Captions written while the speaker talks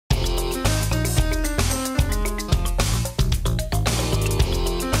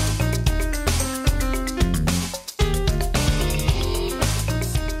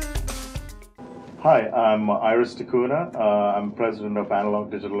Hi, I'm Ayres. I'm president of Analog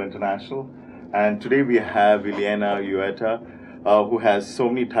Digital International, and today we have Eliana Ujueta, who has so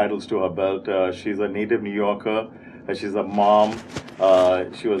many titles to her belt. She's a native New Yorker, she's a mom,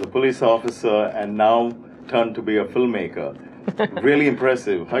 she was a police officer, and now turned to be a filmmaker. Really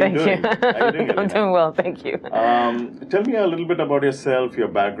impressive. How are you doing? Thank How are you doing, you. I'm Eliana? doing well, thank you. Tell me a little bit about yourself, your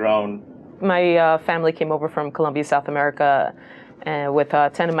background. My family came over from Colombia, South America, with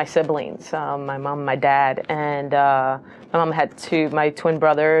 10 of my siblings, my mom, my dad, and my mom had my twin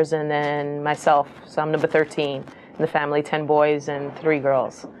brothers, and then myself. So I'm number 13 in the family, 10 boys and 3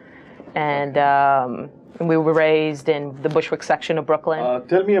 girls. And we were raised in the Bushwick section of Brooklyn.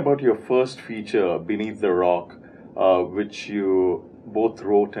 Tell me about your first feature, Beneath the Rock, which you both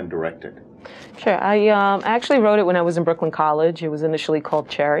wrote and directed. Sure. I actually wrote it when I was in Brooklyn College. It was initially called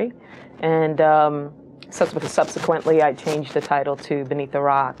Cherry, and subsequently I changed the title to Beneath the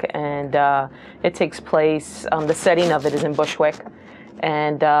Rock. And it takes place, the setting of it is in Bushwick.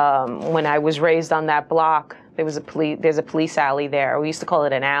 And when I was raised on that block, there's a police alley there. We used to call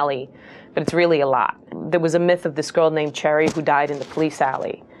it an alley, but it's really a lot. There was a myth of this girl named Cherry who died in the police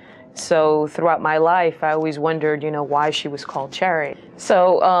alley. So throughout my life, I always wondered, why she was called Cherry.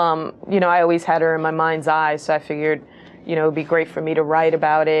 So, I always had her in my mind's eye. So I figured, it'd be great for me to write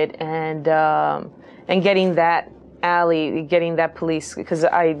about it and getting that alley, getting that police, because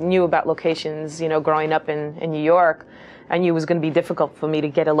I knew about locations, growing up in New York. I knew it was going to be difficult for me to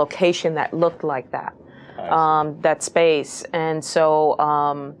get a location that looked like that, that space. And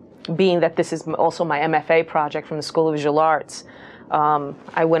so, being that this is also my MFA project from the School of Visual Arts,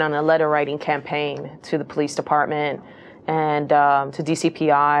 I went on a letter writing campaign to the police department and to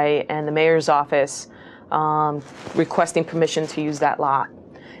DCPI and the mayor's office, requesting permission to use that lot.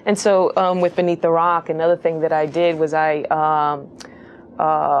 And so with Beneath the Rock, another thing that I did was I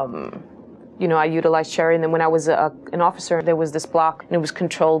utilized Cherry. And then when I was an officer, there was this block, and it was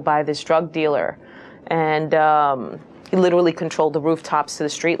controlled by this drug dealer. And he literally controlled the rooftops to the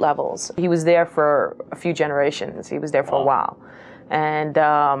street levels. He was there for a few generations. He was there for a while. And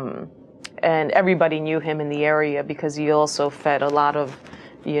everybody knew him in the area because he also fed a lot of,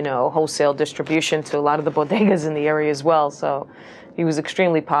 wholesale distribution to a lot of the bodegas in the area as well. So he was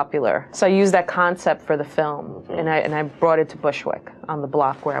extremely popular. So I used that concept for the film, and I brought it to Bushwick on the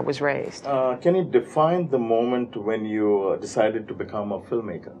block where I was raised. Can you define the moment when you decided to become a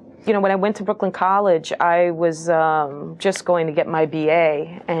filmmaker? When I went to Brooklyn College, I was just going to get my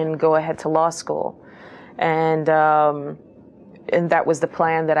BA and go ahead to law school. And that was the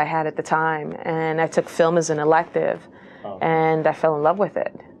plan that I had at the time. And I took film as an elective, and I fell in love with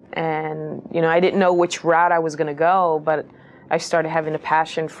it. And, I didn't know which route I was going to go, but I started having a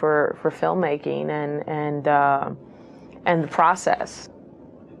passion for filmmaking and the process.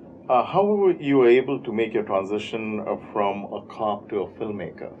 How were you able to make your transition from a cop to a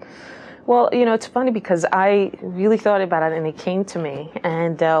filmmaker? Well, it's funny because I really thought about it and it came to me.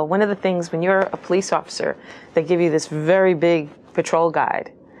 And one of the things when you're a police officer, they give you this very big patrol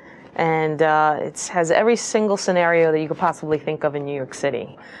guide. And it has every single scenario that you could possibly think of in New York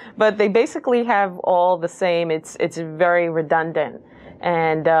City. But they basically have all the same. It's very redundant.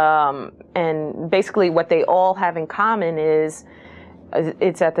 And basically what they all have in common is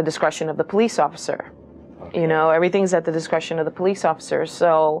it's at the discretion of the police officer. Okay. Everything's at the discretion of the police officer.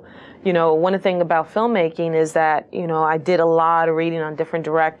 So, one thing about filmmaking is that, I did a lot of reading on different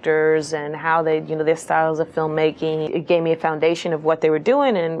directors and how they, their styles of filmmaking. It gave me a foundation of what they were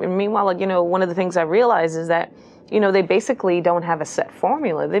doing. And meanwhile, one of the things I realized is that, they basically don't have a set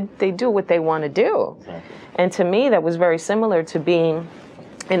formula. They do what they want to do. Exactly. And to me, that was very similar to being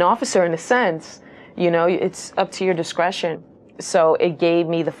an officer in a sense. It's up to your discretion. So it gave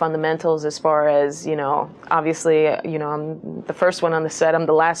me the fundamentals as far as, obviously, I'm the first one on the set. I'm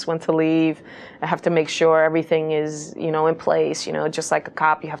the last one to leave. I have to make sure everything is, in place. Just like a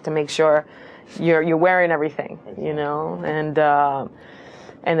cop, you have to make sure you're wearing everything,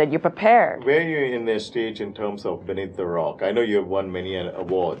 and that you're prepared. Where are you in the stage in terms of Beneath the Rock? I know you have won many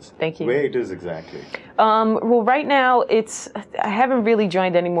awards. Thank you. Where it is exactly? Well, right now, I haven't really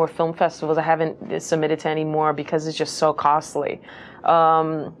joined any more film festivals. I haven't submitted to any more because it's just so costly.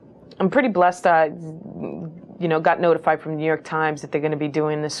 I'm pretty blessed. I, got notified from the New York Times that they're going to be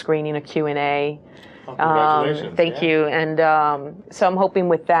doing the screening of Q&A. Oh, congratulations. Thank you. And so I'm hoping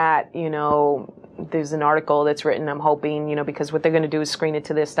with that, there's an article that's written, I'm hoping, because what they're going to do is screen it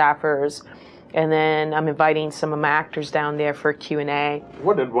to their staffers. And then I'm inviting some of my actors down there for a Q&A.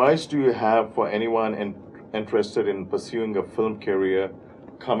 What advice do you have for anyone interested in pursuing a film career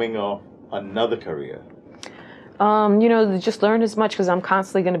coming off another career? You know, just learn as much because I'm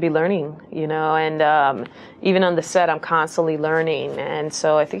constantly going to be learning, you know, and even on the set, I'm constantly learning. And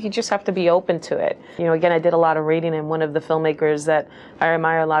so I think you just have to be open to it. You know, again, I did a lot of reading, and one of the filmmakers that I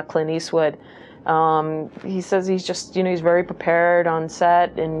admire a lot, Clint Eastwood, he says he's just, you know, he's very prepared on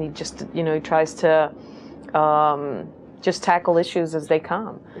set, and he just, you know, he tries to just tackle issues as they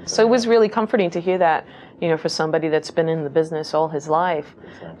come. Exactly. So it was really comforting to hear that, you know, for somebody that's been in the business all his life,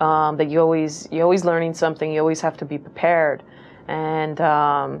 exactly. That you're always learning something. You always have to be prepared, and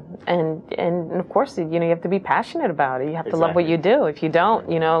of course, you know, you have to be passionate about it. You have to love what you do. If you don't,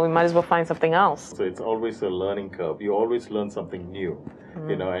 you know, we might as well find something else. So it's always a learning curve. You always learn something new.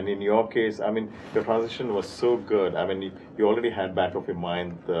 You know, and in your case, I mean, your transition was so good. I mean, you already had back of your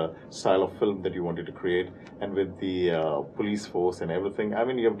mind the style of film that you wanted to create, and with the police force and everything. I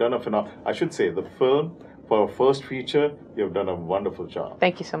mean, you've done a phenomenal. I should say, the film for a first feature, you've done a wonderful job.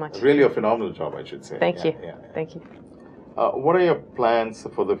 Thank you so much. Really a phenomenal job, I should say. Thank you. Thank you. What are your plans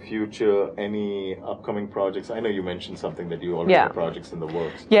for the future? Any upcoming projects? I know you mentioned something that you already have projects in the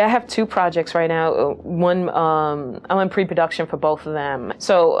works. Yeah, I have 2 projects right now. One, I'm in pre-production for both of them.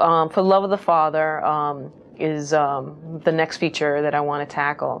 So for Love of the Father is the next feature that I want to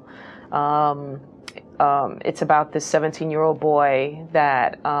tackle. It's about this 17-year-old boy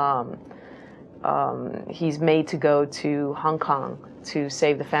that he's made to go to Hong Kong to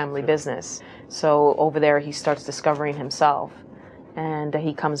save the family business. So over there he starts discovering himself, and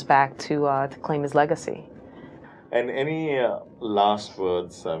he comes back to claim his legacy. And any last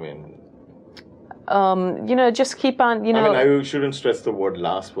words? I mean, you know, just keep on, you know. I mean, I shouldn't stress the word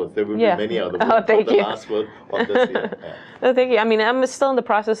last word. There will be many other words. Oh, thank you. The last word on this year. Oh, thank you. I mean, I'm still in the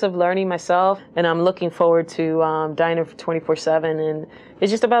process of learning myself, and I'm looking forward to Diner 24/7. And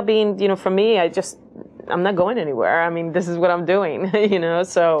it's just about being, you know, for me, I'm not going anywhere. I mean, this is what I'm doing, you know,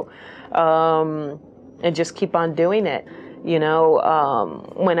 so, and just keep on doing it. You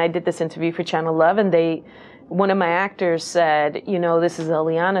know, when I did this interview for Channel 11, one of my actors said, you know, this is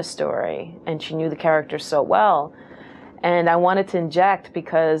Eliana's story, and she knew the character so well. And I wanted to inject,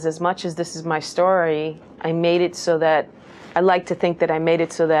 because as much as this is my story, I made it so that, I like to think that I made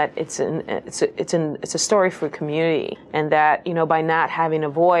it so that it's a story for community, and that, you know, by not having a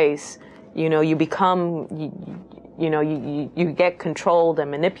voice, you know, you become, you get controlled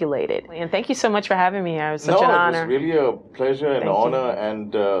and manipulated. And thank you so much for having me. It was such an honor. It was really a pleasure and honor,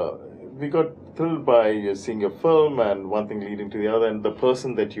 and we got thrilled by seeing your film, and one thing leading to the other, and the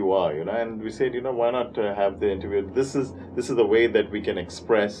person that you are, you know. And we said, you know, why not have the interview? This is the way that we can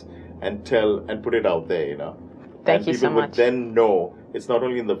express and tell and put it out there, you know. Thank you so much. People would then know it's not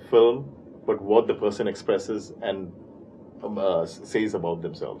only in the film, but what the person expresses and says about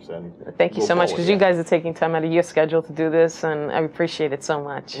themselves. And thank you so much, because you guys are taking time out of your schedule to do this, and I appreciate it so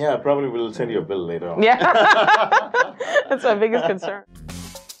much. Yeah, probably we'll send you a bill later on. Yeah, that's my biggest concern.